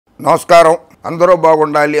నమస్కారం. అందరూ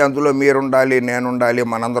బాగుండాలి, అందులో మీరుండాలి, నేనుండాలి,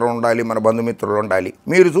 మనందరం ఉండాలి, మన బంధుమిత్రులు ఉండాలి.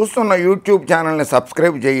 మీరు చూస్తున్న యూట్యూబ్ ఛానల్ని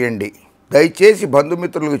సబ్స్క్రైబ్ చేయండి. దయచేసి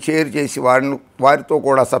బంధుమిత్రులకు షేర్ చేసి వారితో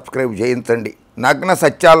కూడా సబ్స్క్రైబ్ చేయించండి. నగ్న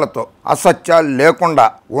సత్యాలతో, అసత్యాలు లేకుండా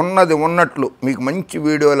ఉన్నది ఉన్నట్లు మీకు మంచి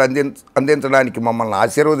వీడియోలు అందించడానికి మమ్మల్ని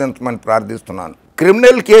ఆశీర్వదించమని ప్రార్థిస్తున్నాను.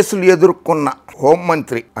 క్రిమినల్ కేసులు ఎదుర్కొన్న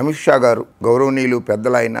హోంమంత్రి అమిత్షా గారు గౌరవనీయులు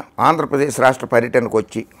పెద్దలైన ఆంధ్రప్రదేశ్ రాష్ట్ర పర్యటనకు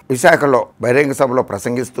వచ్చి విశాఖలో బహిరంగ సభలో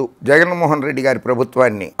ప్రసంగిస్తూ జగన్మోహన్ రెడ్డి గారి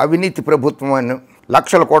ప్రభుత్వాన్ని అవినీతి ప్రభుత్వాన్ని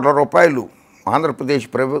లక్షల కోట్ల రూపాయలు ఆంధ్రప్రదేశ్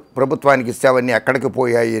ప్రభుత్వానికి ఇస్తావన్నీ ఎక్కడికి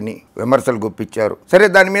పోయాయని విమర్శలు గుప్పించారు. సరే,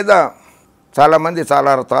 దాని మీద చాలామంది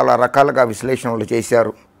చాలా రకాలుగా విశ్లేషణలు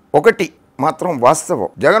చేశారు. ఒకటి మాత్రం వాస్తవం,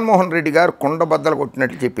 జగన్మోహన్ రెడ్డి గారు కుండబద్దలు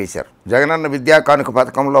కొట్టినట్లు చెప్పేశారు. జగనన్న విద్యా కానుక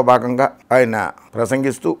పథకంలో భాగంగా ఆయన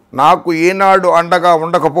ప్రసంగిస్తూ నాకు ఈనాడు అండగా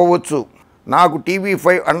ఉండకపోవచ్చు, నాకు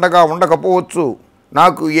TV5 అండగా ఉండకపోవచ్చు,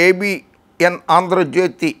 నాకు ABN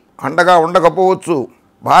ఆంధ్రజ్యోతి అండగా ఉండకపోవచ్చు,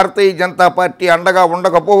 భారతీయ జనతా పార్టీ అండగా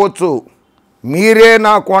ఉండకపోవచ్చు, మీరే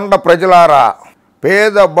నా కొండ ప్రజలారా,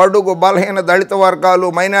 పేద బడుగు బలహీన దళిత వర్గాలు,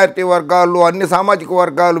 మైనారిటీ వర్గాలు, అన్ని సామాజిక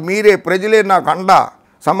వర్గాలు, మీరే ప్రజలే నాకు అండ,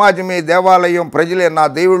 సమాజమే దేవాలయం, ప్రజలే నా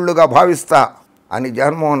దేవుళ్ళుగా భావిస్తా అని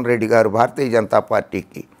జగన్మోహన్ రెడ్డి గారు భారతీయ జనతా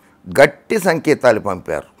పార్టీకి గట్టి సంకేతాలు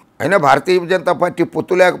పంపారు. అయినా భారతీయ జనతా పార్టీ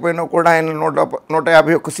పొత్తు లేకపోయినా కూడా ఆయన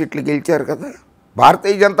 151 సీట్లు గెలిచారు కదా.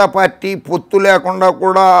 భారతీయ జనతా పార్టీ పొత్తు లేకుండా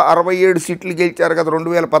కూడా 67 సీట్లు గెలిచారు కదా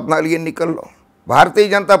 2014 ఎన్నికల్లో. భారతీయ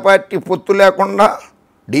జనతా పార్టీ పొత్తు లేకుండా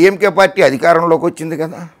DMK పార్టీ అధికారంలోకి వచ్చింది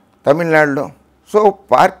కదా తమిళనాడులో. సో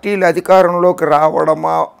పార్టీలు అధికారంలోకి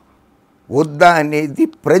రావడమా వద్దా అనేది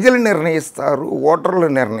ప్రజలు నిర్ణయిస్తారు, ఓటర్లు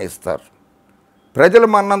నిర్ణయిస్తారు. ప్రజల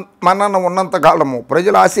మన్నన ఉన్నంతకాలము,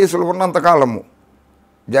 ప్రజల ఆశీస్సులు ఉన్నంతకాలము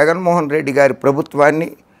జగన్మోహన్ రెడ్డి గారి ప్రభుత్వాన్ని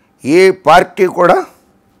ఏ పార్టీ కూడా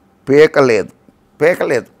పీకలేదు.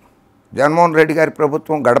 జగన్మోహన్ రెడ్డి గారి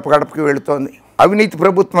ప్రభుత్వం గడప గడపకి వెళుతోంది. అవినీతి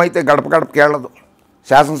ప్రభుత్వం అయితే గడప గడపకి వెళ్ళదు,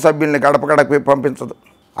 శాసనసభ్యుల్ని గడప గడపకి పంపించదు.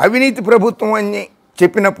 అవినీతి ప్రభుత్వం అని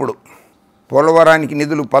చెప్పినప్పుడు పోలవరానికి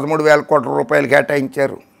నిధులు 13,000 కోట్ల రూపాయలు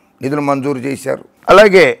కేటాయించారు, నిధులు మంజూరు చేశారు.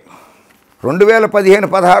 అలాగే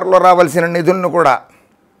 2015-16లో రావాల్సిన నిధులను కూడా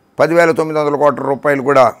 10,900 కోట్ల రూపాయలు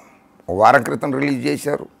కూడా వారం క్రితం రిలీజ్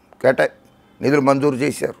చేశారు, నిధులు మంజూరు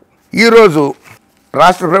చేశారు. ఈరోజు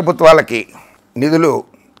రాష్ట్ర ప్రభుత్వాలకి నిధులు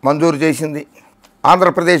మంజూరు చేసింది.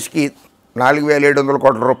 ఆంధ్రప్రదేశ్కి 4,700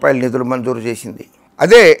 కోట్ల రూపాయల నిధులు మంజూరు చేసింది.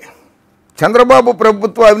 అదే చంద్రబాబు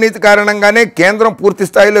ప్రభుత్వ అవినీతి కారణంగానే కేంద్రం పూర్తి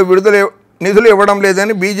స్థాయిలో నిధులు ఇవ్వడం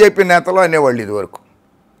లేదని బీజేపీ నేతలు అనేవాళ్ళు ఇదివరకు.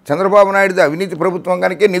 చంద్రబాబు నాయుడుది అవినీతి ప్రభుత్వం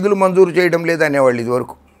కనుకే నిధులు మంజూరు చేయడం లేదనేవాళ్ళు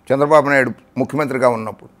ఇదివరకు చంద్రబాబు నాయుడు ముఖ్యమంత్రిగా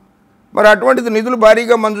ఉన్నప్పుడు. మరి అటువంటిది నిధులు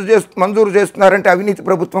భారీగా మంజూరు చేస్తున్నారంటే అవినీతి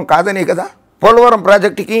ప్రభుత్వం కాదనే కదా. పోలవరం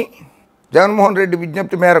ప్రాజెక్టుకి జగన్మోహన్ రెడ్డి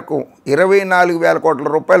విజ్ఞప్తి మేరకు 24,000 కోట్ల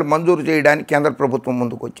రూపాయలు మంజూరు చేయడానికి కేంద్ర ప్రభుత్వం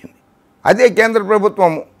ముందుకు వచ్చింది. అదే కేంద్ర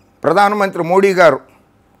ప్రభుత్వం ప్రధానమంత్రి మోడీ గారు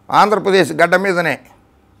ఆంధ్రప్రదేశ్ గడ్డ మీదనే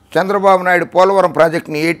చంద్రబాబు నాయుడు పోలవరం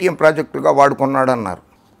ప్రాజెక్టుని ATM ప్రాజెక్టుగా వాడుకున్నాడన్నారు.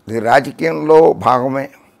 ఇది రాజకీయంలో భాగమే.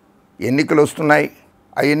 ఎన్నికలు వస్తున్నాయి,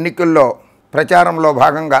 ఆ ఎన్నికల్లో ప్రచారంలో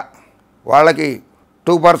భాగంగా వాళ్ళకి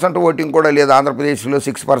 2% ఓటింగ్ కూడా లేదు. ఆంధ్రప్రదేశ్లో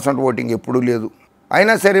 6% ఓటింగ్ ఎప్పుడూ లేదు.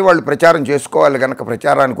 అయినా సరే వాళ్ళు ప్రచారం చేసుకోవాలి కనుక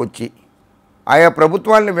ప్రచారానికి వచ్చి ఆయా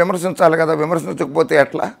ప్రభుత్వాలని విమర్శించాలి కదా. విమర్శించకపోతే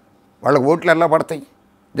ఎట్లా, వాళ్ళకి ఓట్లు ఎలా పడతాయి?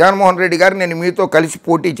 జగన్మోహన్ రెడ్డి గారు నేను మీతో కలిసి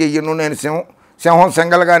పోటీ చెయ్యను, నేను సింహం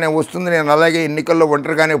సింగల్గానే వస్తుంది, నేను అలాగే ఎన్నికల్లో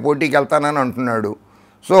ఒంటరిగానే పోటీకి వెళ్తానని అంటున్నాడు.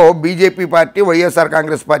 So BJP party YSR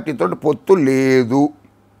Congress పార్టీతో పొత్తు లేదు.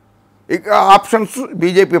 ఇక ఆప్షన్స్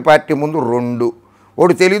బీజేపీ పార్టీ ముందు 2.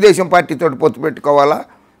 ఒకటి తెలుగుదేశం పార్టీతో పొత్తు పెట్టుకోవాలా,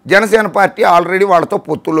 జనసేన పార్టీ ఆల్రెడీ వాళ్ళతో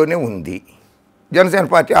పొత్తులోనే ఉంది.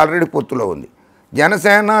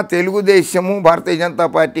 జనసేన, తెలుగుదేశము, భారతీయ జనతా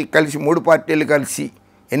పార్టీ కలిసి 3 పార్టీలు కలిసి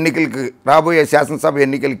ఎన్నికలకి, రాబోయే శాసనసభ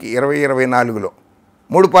ఎన్నికలకి 2024లో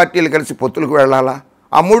 3 పార్టీలు కలిసి పొత్తులకు వెళ్ళాలా?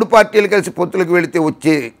 ఆ 3 పార్టీలు కలిసి పొత్తులకు వెళితే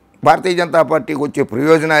వచ్చే భారతీయ జనతా పార్టీకి వచ్చే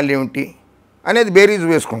ప్రయోజనాలు ఏమిటి అనేది బేరీజు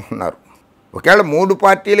వేసుకుంటున్నారు. ఒకవేళ 3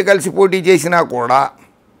 పార్టీలు కలిసి పోటీ చేసినా కూడా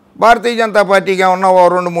భారతీయ జనతా పార్టీకి ఏమన్నా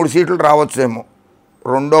 2-3 సీట్లు రావచ్చేమో,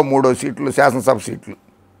 2-3 సీట్లు శాసనసభ సీట్లు.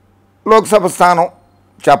 లోక్సభ స్థానం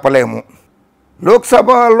చెప్పలేము.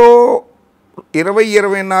 లోక్సభలో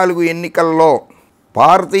 2024 ఎన్నికల్లో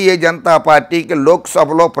భారతీయ జనతా పార్టీకి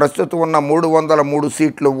లోక్సభలో ప్రస్తుతం ఉన్న 303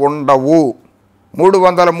 సీట్లు ఉండవు.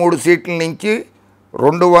 303 సీట్ల నుంచి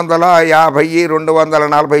 250,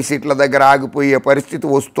 240 సీట్ల దగ్గర ఆగిపోయే పరిస్థితి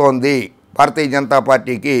వస్తోంది భారతీయ జనతా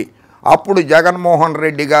పార్టీకి. అప్పుడు జగన్మోహన్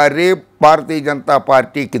రెడ్డి గారే భారతీయ జనతా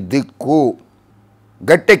పార్టీకి దిక్కు.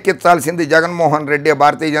 గట్టెక్కించాల్సింది జగన్మోహన్ రెడ్డి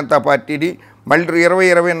భారతీయ జనతా పార్టీని మళ్ళీ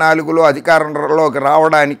 2024లో అధికారంలోకి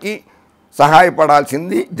రావడానికి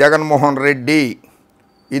సహాయపడాల్సింది జగన్మోహన్ రెడ్డి.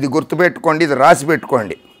 ఇది గుర్తుపెట్టుకోండి, ఇది రాసి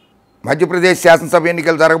పెట్టుకోండి. మధ్యప్రదేశ్ శాసనసభ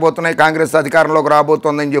ఎన్నికలు జరగబోతున్నాయి, కాంగ్రెస్ అధికారంలోకి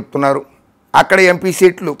రాబోతోందని చెప్తున్నారు. అక్కడ ఎంపీ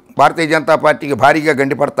సీట్లు భారతీయ జనతా పార్టీకి భారీగా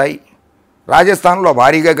గండిపడతాయి. రాజస్థాన్లో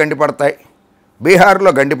భారీగా గండిపడతాయి,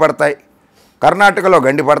 బీహార్లో గండిపడతాయి, కర్ణాటకలో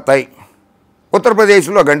గండిపడతాయి,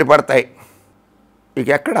 ఉత్తరప్రదేశ్లో గండిపడతాయి. ఇక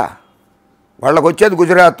ఎక్కడ వాళ్ళకు వచ్చేది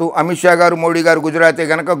గుజరాత్. అమిత్ షా గారు, మోడీ గారు గుజరాతే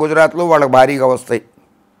కనుక గుజరాత్లో వాళ్ళకి భారీగా వస్తాయి.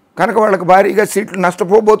 కనుక వాళ్ళకి భారీగా సీట్లు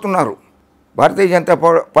నష్టపోబోతున్నారు భారతీయ జనతా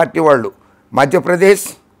పార్టీ వాళ్ళు. మధ్యప్రదేశ్,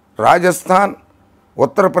 రాజస్థాన్,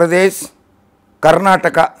 ఉత్తరప్రదేశ్,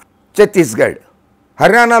 కర్ణాటక, ఛత్తీస్గఢ్,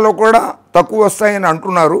 హర్యానాలో కూడా తక్కువ వస్తాయని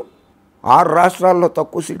అంటున్నారు. 6 రాష్ట్రాల్లో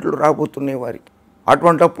తక్కువ సీట్లు రాబోతున్నాయి వారికి.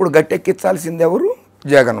 అటువంటప్పుడు గట్టెక్కించాల్సింది ఎవరు?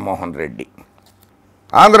 జగన్మోహన్ రెడ్డి.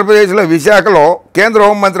 ఆంధ్రప్రదేశ్లో విశాఖలో కేంద్ర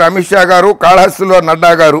హోంమంత్రి అమిత్ షా గారు, కాళహస్తిలో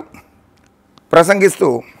నడ్డా గారు ప్రసంగిస్తూ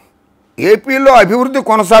ఏపీలో అభివృద్ధి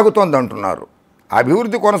కొనసాగుతోంది అంటున్నారు.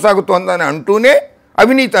 అభివృద్ధి కొనసాగుతోందని అంటూనే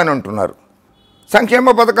అవినీతి అని అంటున్నారు.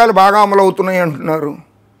 సంక్షేమ పథకాలు బాగా అమలు అవుతున్నాయి అంటున్నారు,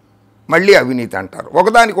 మళ్ళీ అవినీతి అంటారు.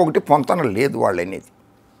 ఒకదానికొకటి పొంతన లేదు వాళ్ళనేది.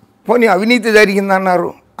 పోనీ అవినీతి జరిగిందన్నారు,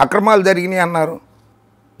 అక్రమాలు జరిగినాయి అన్నారు.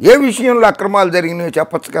 ఏ విషయంలో అక్రమాలు జరిగినాయో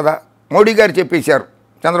చెప్పచ్చు కదా. మోడీ గారు చెప్పేశారు,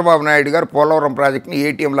 చంద్రబాబు నాయుడు గారు పోలవరం ప్రాజెక్టుని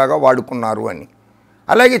ఏటీఎం లాగా వాడుకున్నారు అని.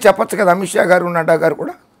 అలాగే చెప్పచ్చు కదా అమిత్ షా గారు, నడ్డా గారు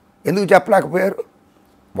కూడా. ఎందుకు చెప్పలేకపోయారు?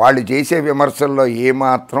 వాళ్ళు చేసే విమర్శల్లో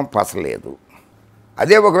ఏమాత్రం పసలేదు.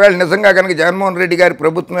 అదే ఒకవేళ నిజంగా కనుక జగన్మోహన్ రెడ్డి గారి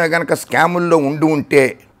ప్రభుత్వమే కనుక స్కాముల్లో ఉంటే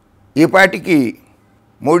ఈ పాటికి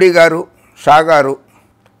మోడీ గారు, షా గారు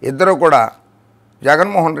ఇద్దరు కూడా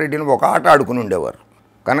జగన్మోహన్ రెడ్డిని ఒక ఆట ఆడుకుని ఉండేవారు.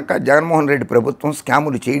 కనుక జగన్మోహన్ రెడ్డి ప్రభుత్వం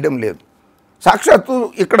స్కాములు చేయడం లేదు. సాక్షాత్తు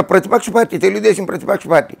ఇక్కడ ప్రతిపక్ష పార్టీ, తెలుగుదేశం ప్రతిపక్ష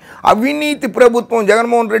పార్టీ అవినీతి ప్రభుత్వం,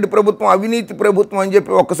 జగన్మోహన్ రెడ్డి ప్రభుత్వం అవినీతి ప్రభుత్వం అని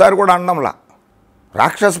చెప్పి ఒక్కసారి కూడా అండంలా.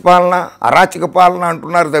 రాక్షస పాలన, అరాచక పాలన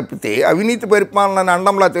అంటున్నారు తప్పితే అవినీతి పరిపాలన అని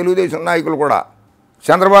అండంలా తెలుగుదేశం నాయకులు కూడా.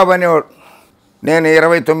 చంద్రబాబు అనేవాడు, నేను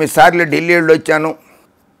 29 సార్లు ఢిల్లీ వెళ్ళి వచ్చాను,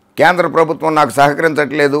 కేంద్ర ప్రభుత్వం నాకు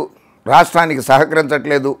సహకరించట్లేదు, రాష్ట్రానికి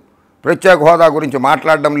సహకరించట్లేదు, ప్రత్యేక హోదా గురించి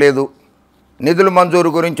మాట్లాడడం లేదు, నిధుల మంజూరు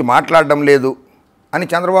గురించి మాట్లాడడం లేదు అని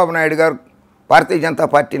చంద్రబాబు నాయుడు గారు భారతీయ జనతా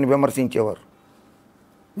పార్టీని విమర్శించేవారు.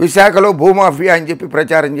 విశాఖలో భూమాఫియా అని చెప్పి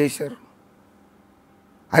ప్రచారం చేశారు.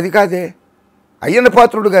 అది కాదే, అయ్యన్న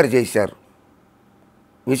పాత్రుడు గారు చేశారు.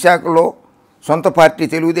 విశాఖలో సొంత పార్టీ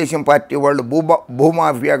తెలుగుదేశం పార్టీ వాళ్ళు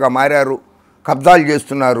భూమాఫియాగా మారారు, కబ్జాలు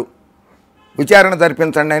చేస్తున్నారు, విచారణ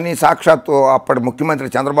జరిపించండి అని సాక్షాత్తు అప్పటి ముఖ్యమంత్రి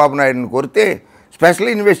చంద్రబాబు నాయుడుని కోరితే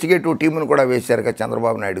స్పెషల్ ఇన్వెస్టిగేటివ్ టీమును కూడా వేశారు కదా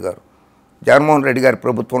చంద్రబాబు నాయుడు గారు. జగన్మోహన్ రెడ్డి గారి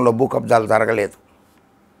ప్రభుత్వంలో భూ కబ్జాలు జరగలేదు.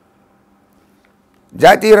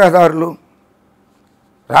 జాతీయ రహదారులు,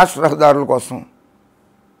 రాష్ట్ర రహదారుల కోసం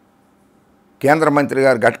కేంద్ర మంత్రి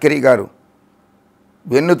గారు గడ్కరీ గారు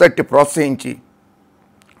వెన్నుతట్టి ప్రోత్సహించి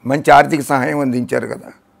మంచి ఆర్థిక సహాయం అందించారు కదా.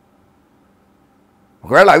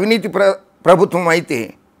 ఒకవేళ అవినీతి ప్రభుత్వం అయితే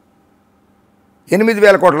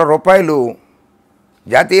 8,000 కోట్ల రూపాయలు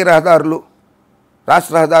జాతీయ రహదారులు,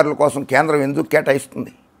 రాష్ట్ర రహదారుల కోసం కేంద్రం ఎందుకు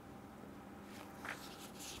కేటాయిస్తుంది?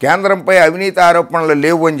 కేంద్రంపై అవినీతి ఆరోపణలు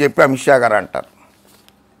లేవు అని చెప్పి అమిత్ షా గారు అంటారు.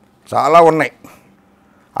 చాలా ఉన్నాయి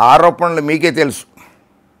ఆ ఆరోపణలు, మీకే తెలుసు.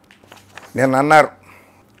 నేను అన్నారు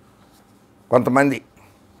కొంతమంది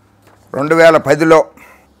 2010లో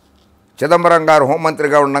చిదంబరం గారు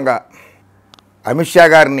హోంమంత్రిగా ఉండగా అమిత్ షా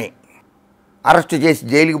గారిని అరెస్ట్ చేసి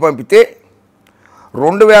జైలుకి పంపితే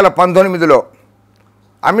 2019లో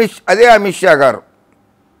అదే అమిత్ షా గారు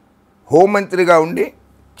హోంమంత్రిగా ఉండి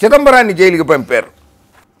చిదంబరాన్ని జైలుకి పంపారు.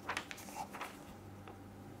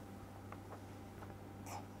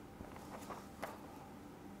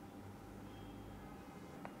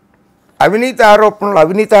 అవినీతి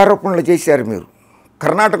ఆరోపణలు చేశారు మీరు.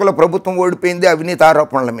 కర్ణాటకలో ప్రభుత్వం ఓడిపోయింది అవినీతి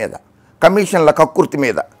ఆరోపణల మీద, కమిషన్ల కక్కుర్తి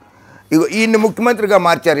మీద. ఈయన్ని ముఖ్యమంత్రిగా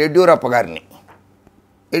మార్చారు, యడ్యూరప్ప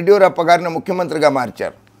గారిని ముఖ్యమంత్రిగా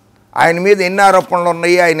మార్చారు. ఆయన మీద ఎన్ని ఆరోపణలు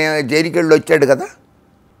ఉన్నాయి? ఆయన జైలుకి వెళ్ళి వచ్చాడు కదా.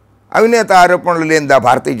 అవినీతి ఆరోపణలు లేనిదా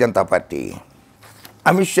భారతీయ జనతా పార్టీ?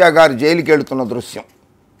 అమిత్ షా గారు జైలుకి వెళుతున్న దృశ్యం.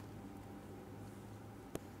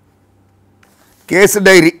 Case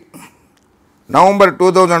dairy November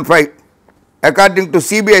 2005. According to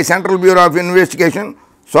CBI, Central Bureau of Investigation,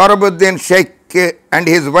 Sohrabuddin Sheikh and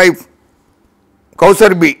his wife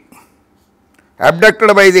Kausar B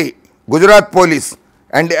abducted by the Gujarat police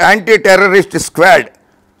and anti-terrorist squad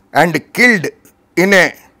and killed in a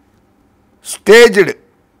staged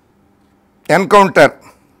encounter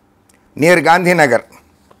near Gandhinagar.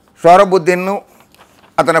 Sohrabuddin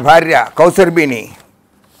అతని భార్య Kausar బీని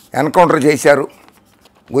encounter చేశారు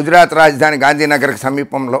గుజరాత్ రాజధాని గాంధీనగర్కి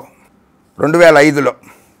సమీపంలో 2005లో.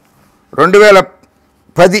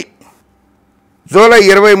 2010 July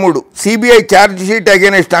 23 CBI charge sheet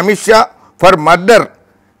against Amit Shah for murder,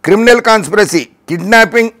 criminal conspiracy,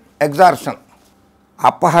 kidnapping, ఎగ్జార్షన్.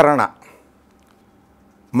 అపహరణ,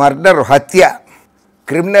 murder, హత్య,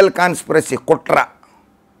 criminal conspiracy, కుట్ర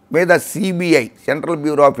మీద CBI central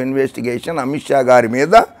bureau of investigation Amit Shah గారి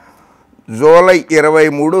మీద జూలై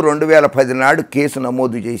 23, 2010 నాడు కేసు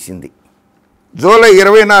నమోదు చేసింది. July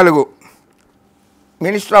 24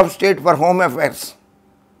 minister of state for home affairs,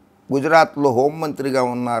 గుజరాత్లో హోంమంత్రిగా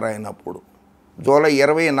ఉన్నారు ఆయన. అప్పుడు జూలై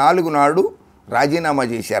 24 నాడు రాజీనామా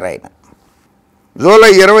చేశారు ఆయన.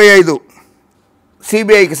 జూలై 25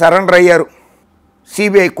 సిబిఐకి సరెండర్ అయ్యారు.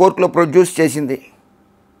 సిబిఐ కోర్టులో ప్రొడ్యూస్ చేసింది,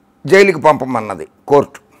 జైలుకి పంపమన్నది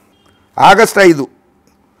court. August 5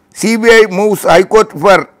 CBI moves high court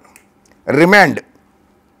for remand,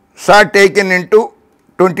 Shah taken into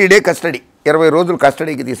 20-day custody, 20 రోజులు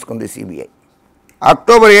కస్టడీకి తీసుకుంది CBI.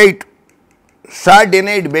 October 8 Shah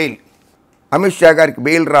denied bail, Amit Shah గారికి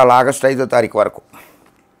బెయిల్ రాలి ఆగస్టు 5వ తారీఖు వరకు,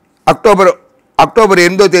 అక్టోబర్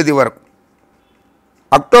 8వ తేదీ వరకు.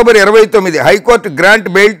 October 29 high court grant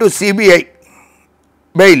bail to CBI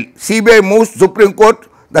bail, CBI moves supreme court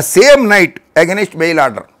the same night against bail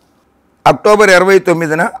order. October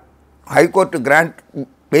 29న high court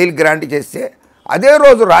bail grant చేస్తే అదే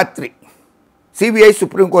రోజు రాత్రి సిబిఐ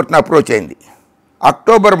సుప్రీంకోర్టును అప్రోచ్ అయింది.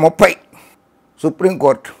 అక్టోబర్ 30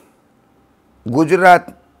 సుప్రీంకోర్టు గుజరాత్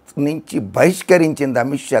నుంచి బహిష్కరించింది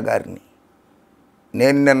అమిత్ షా గారిని.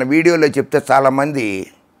 నేను నిన్న వీడియోలో చెప్తే చాలామంది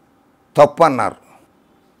తప్పు అన్నారు.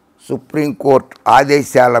 సుప్రీంకోర్టు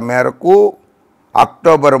ఆదేశాల మేరకు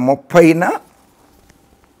అక్టోబర్ 30న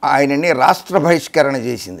ఆయనని రాష్ట్ర బహిష్కరణ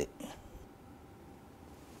చేసింది.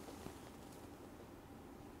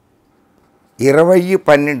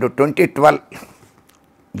 20/12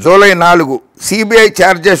 July 4 CBI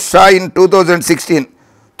charges Shah in 2016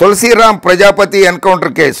 Tulasiram Prajapati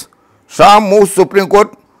encounter case, Shah moves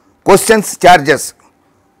supreme court questions charges.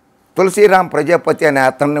 Tulasiram Prajapati అనే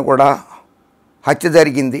అతన్ని కూడా హత్య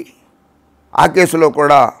జరిగింది. ఆ కేసులో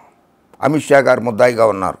కూడా అమిత్ షా గారు ముద్దాయిగా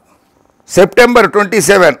ఉన్నారు. September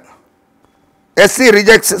 27 SC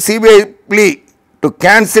rejects CBI plea to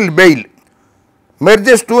cancel bail,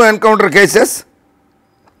 merges 2 encounter cases,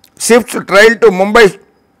 shifts trial to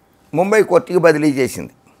Mumbai కోర్టుకి బదిలీ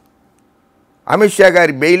చేసింది. అమిత్ షా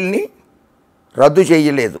గారి బెయిల్ని రద్దు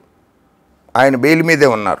చేయలేదు, ఆయన బెయిల్ మీదే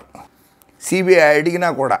ఉన్నారు. సిబిఐ అడిగినా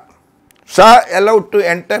కూడా Shah allowed to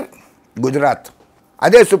enter Gujarat.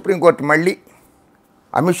 అదే సుప్రీంకోర్టు మళ్ళీ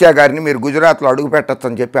అమిత్ షా గారిని మీరు గుజరాత్లో అడుగు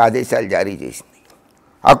పెట్టొచ్చని చెప్పి ఆదేశాలు జారీ చేసింది.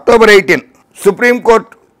 October 18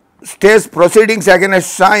 supreme court stays proceedings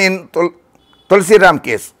against Shah in Tulasiram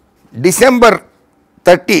case. December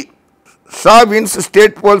 30 Shah wins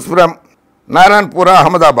state poles from Narayanapura,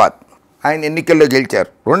 Ahmedabad. ఆయన ఎన్నికల్లో గెలిచారు.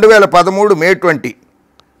 2013 మే 20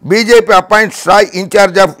 BJP appoints Shah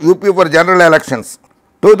incharge of UP for general elections.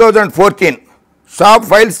 2014 Shah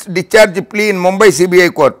files discharge plea in Mumbai CBI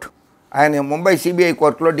court. ఆయన ముంబై సిబిఐ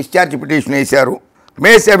కోర్టులో డిశ్చార్జ్ పిటిషన్ వేశారు.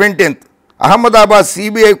 మే 17 Ahmedabad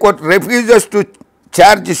CBI court refuses to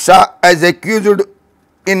charge Shah as accused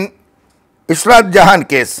in Ishrat Jahan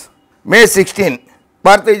case. May 16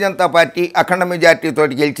 Bharatiya Janata party అఖండ మెజార్టీతో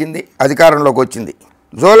గెలిచింది, అధికారంలోకి వచ్చింది.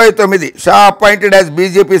 July 9 Shah appointed as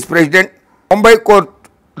BJP's president. Mumbai court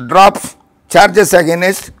drops charges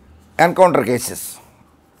against encounter cases.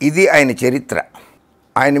 ఇది ఆయన చరిత్ర.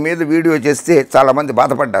 ఆయన మీద వీడియో చేస్తే చాలామంది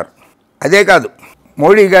బాధపడ్డారు. అదే కాదు,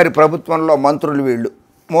 మోడీ గారి ప్రభుత్వంలో మంత్రులు వీళ్ళు,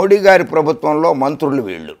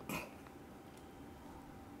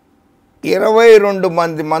 22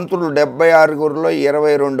 మంది మంత్రులు, 76లో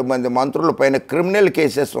 22 మంది మంత్రుల పైన క్రిమినల్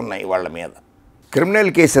కేసెస్ ఉన్నాయి. వాళ్ళ మీద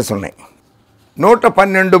క్రిమినల్ కేసెస్ ఉన్నాయి.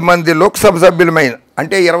 112 మంది లోక్సభ సభ్యుల మీద,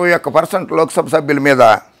 అంటే 21% లోక్సభ సభ్యుల మీద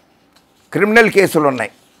క్రిమినల్ కేసులు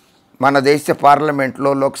ఉన్నాయి. మన దేశ పార్లమెంట్లో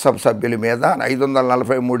లోక్సభ సభ్యుల మీద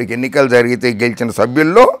 543కి ఎన్నికలు జరిగితే గెలిచిన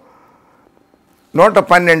సభ్యుల్లో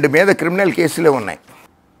 112 మీద క్రిమినల్ కేసులే ఉన్నాయి.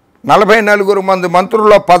 44 మంది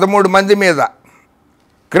మంత్రుల్లో 13 మంది మీద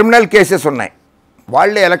క్రిమినల్ కేసెస్ ఉన్నాయి.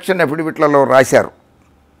 వాళ్ళే ఎలక్షన్ అఫిడవిట్లలో రాశారు.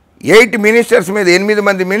 8 మినిస్టర్స్ మీద, 8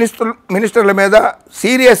 మంది మినిస్టర్ల మీద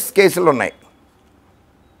సీరియస్ కేసులు ఉన్నాయి.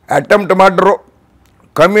 Attempt murder,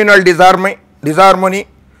 communal డిజార్మనీ,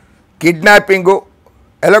 కిడ్నాపింగు,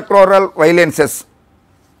 electoral violences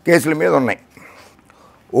కేసుల మీద ఉన్నాయి.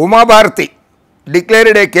 Uma Bharti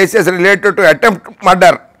declared a cases related to attempt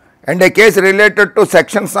murder and A case related to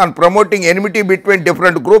sections on promoting enmity between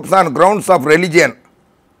different groups on grounds of religion.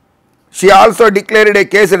 She also declared a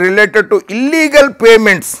case related to illegal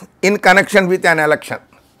payments in connection with an election.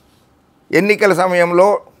 ఎన్నికల సమయంలో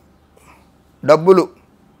డబ్బులు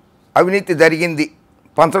అవినీతి జరిగింది,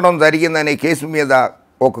 పంచడం జరిగిందనే case మీద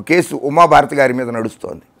ఒక case Uma Bharti గారి మీద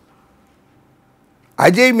నడుస్తోంది.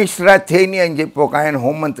 అజయ్ మిశ్రా థేని అని చెప్పి ఒక ఆయన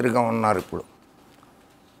హోంమంత్రిగా ఉన్నారు. ఇప్పుడు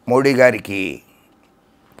మోడీ గారికి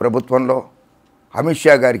ప్రభుత్వంలో. అమిత్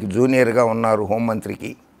షా గారికి జూనియర్గా ఉన్నారు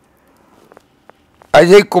హోంమంత్రికి.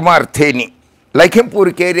 అజయ్ కుమార్ థేని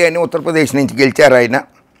లఖింపూర్ కేరి అని ఉత్తరప్రదేశ్ నుంచి గెలిచారు ఆయన.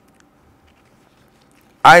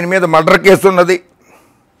 ఆయన మీద మర్డర్ కేసు ఉన్నది.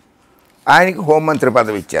 ఆయనకి హోంమంత్రి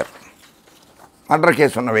పదవి ఇచ్చారు, మర్డర్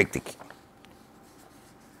కేసు ఉన్న వ్యక్తికి.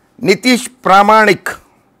 Nitish Pramanik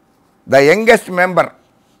the youngest member,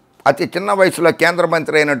 అతి చిన్న వయసులో కేంద్ర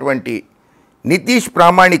మంత్రి అయినటువంటి నితీష్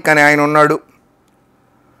ప్రామాణిక్ అని ఆయన ఉన్నాడు.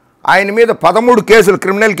 ఆయన మీద 13 కేసులు,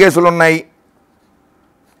 క్రిమినల్ కేసులు ఉన్నాయి.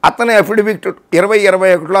 అతని అఫిడవిట్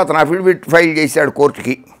 2021లో అతను అఫిడవిట్ ఫైల్ చేశాడు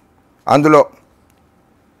కోర్టుకి. అందులో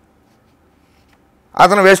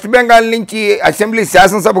అతను వెస్ట్ బెంగాల్ నుంచి అసెంబ్లీ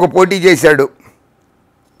శాసనసభకు పోటీ చేశాడు.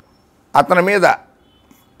 అతని మీద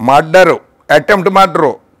murder, attempt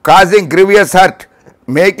murder, causing grievous hurt,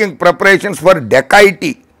 making preparations for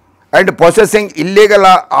dacoity and possessing illegal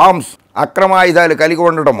arms, అక్రమ ఆయుధాలు కలిగి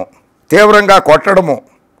ఉండడము, తీవ్రంగా కొట్టడము,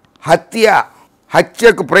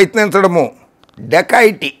 హత్యకు ప్రయత్నించడము,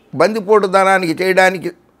 డెకాయిటీ బందిపోటుదనానికి చేయడానికి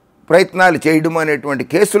ప్రయత్నాలు చేయడం అనేటువంటి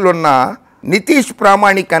కేసులున్న నితీష్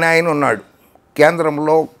ప్రామాణిక్ అని ఆయన ఉన్నాడు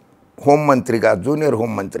కేంద్రంలో హోంమంత్రిగా, junior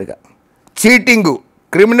హోంమంత్రిగా. Cheating,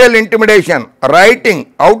 criminal intimidation, writing,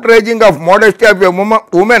 outraging of modesty of a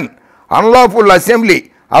women, unlawful assembly,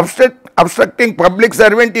 obstructing public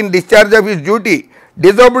servant in discharge of his duty,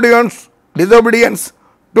 disobedience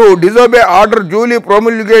to disobey order duly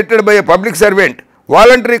promulgated by a public servant,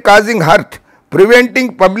 voluntary causing hurt, preventing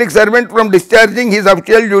public servant from discharging his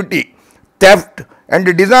official duty, theft and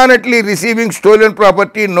dishonestly receiving stolen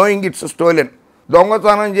property knowing it's stolen.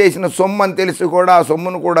 దొంగతనం చేసిన సొమ్ము అని తెలిసి కూడా ఆ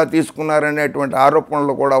సొమ్మును కూడా తీసుకున్నారనేటువంటి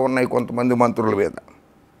ఆరోపణలు కూడా ఉన్నాయి కొంతమంది మంత్రుల మీద.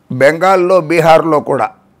 బెంగాల్లో, బీహార్లో కూడా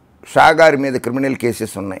షా గారి మీద క్రిమినల్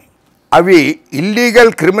కేసెస్ ఉన్నాయి. అవి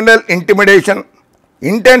illegal criminal intimidation,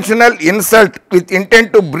 intentional insult with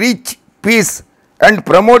intent to breach piece and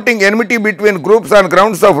promoting enmity between groups on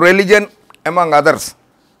grounds of religion among others.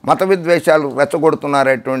 మత విద్వేషాలు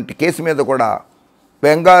రెచ్చగొడుతున్నారటువంటి కేసు మీద కూడా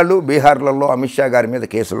బెంగాలు, బీహార్లలో అమిత్ షా గారి మీద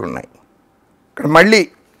కేసులు ఉన్నాయి. ఇక్కడ మళ్ళీ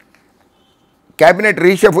క్యాబినెట్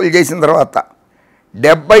రీషఫుల్ చేసిన తర్వాత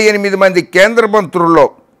 78 మంది కేంద్ర మంత్రుల్లో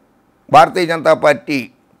భారతీయ జనతా పార్టీ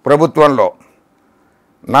ప్రభుత్వంలో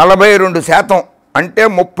 42% అంటే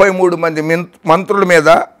 33 మంది మంత్రుల మీద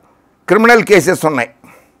క్రిమినల్ కేసెస్ ఉన్నాయి.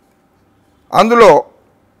 అందులో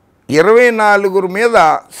 24 మీద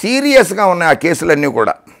సీరియస్గా ఉన్నాయి ఆ కేసులన్నీ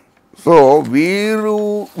కూడా. సో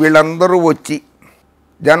వీళ్ళందరూ వచ్చి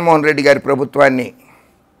జగన్మోహన్ రెడ్డి గారి ప్రభుత్వాన్ని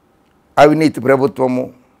అవినీతి ప్రభుత్వము,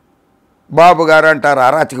 బాబు గారు అంటారు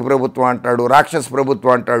అరాచక ప్రభుత్వం అంటాడు, రాక్షస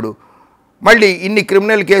ప్రభుత్వం అంటాడు. మళ్ళీ ఇన్ని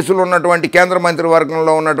క్రిమినల్ కేసులు ఉన్నటువంటి కేంద్ర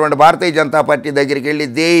మంత్రివర్గంలో ఉన్నటువంటి భారతీయ జనతా పార్టీ దగ్గరికి వెళ్ళి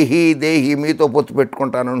దేహి మీతో పొత్తు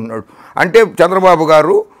పెట్టుకుంటానంటున్నాడు. అంటే చంద్రబాబు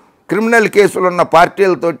గారు క్రిమినల్ కేసులున్న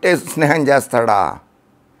పార్టీలతోటే స్నేహం చేస్తాడా?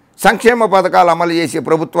 సంక్షేమ పథకాలు అమలు చేసే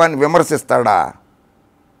ప్రభుత్వాన్ని విమర్శిస్తాడా?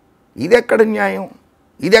 ఇదెక్కడ న్యాయం?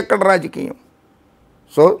 ఇదెక్కడ రాజకీయం?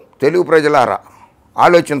 సో తెలుగు ప్రజలారా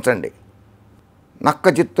ఆలోచించండి. నక్క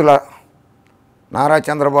చిత్తుల నారా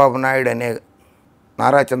చంద్రబాబు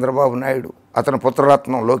నాయుడు, అతని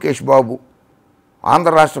పుత్రరత్నం లోకేష్ బాబు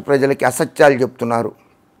ఆంధ్ర రాష్ట్ర ప్రజలకి అసత్యాలు చెప్తున్నారు,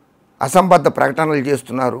 అసంబద్ధ ప్రకటనలు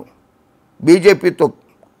చేస్తున్నారు. బీజేపీతో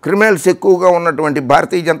క్రిమినల్స్ ఎక్కువగా ఉన్నటువంటి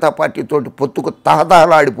భారతీయ జనతా పార్టీతోటి పొత్తుకు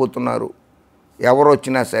తహతహలాడిపోతున్నారు. ఎవరు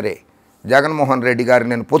వచ్చినా సరే జగన్మోహన్ రెడ్డి గారు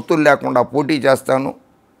నేను పొత్తులు లేకుండా పోటీ చేస్తాను,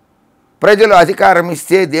 ప్రజలు అధికారం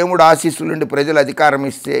ఇస్తే, దేవుడు ఆశీస్సులుండి ప్రజలు అధికారం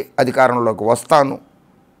ఇస్తే అధికారంలోకి వస్తాను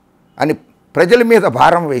అని ప్రజల మీద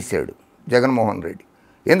భారం వేశాడు జగన్మోహన్ రెడ్డి.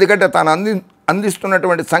 ఎందుకంటే తాను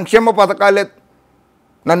అందిస్తున్నటువంటి సంక్షేమ పథకాలే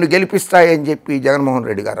నన్ను గెలిపిస్తాయని చెప్పి జగన్మోహన్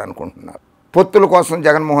రెడ్డి గారు అనుకుంటున్నారు. పొత్తుల కోసం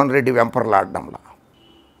జగన్మోహన్ రెడ్డి వెంపర్లాడడంలా,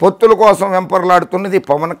 పొత్తుల కోసం వెంపర్లాడుతున్నది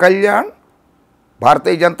పవన్ కళ్యాణ్,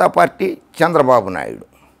 భారతీయ జనతా పార్టీ, చంద్రబాబు నాయుడు.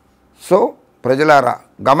 సో ప్రజలారా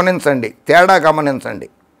గమనించండి, తేడా గమనించండి.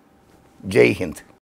 జై హింద్.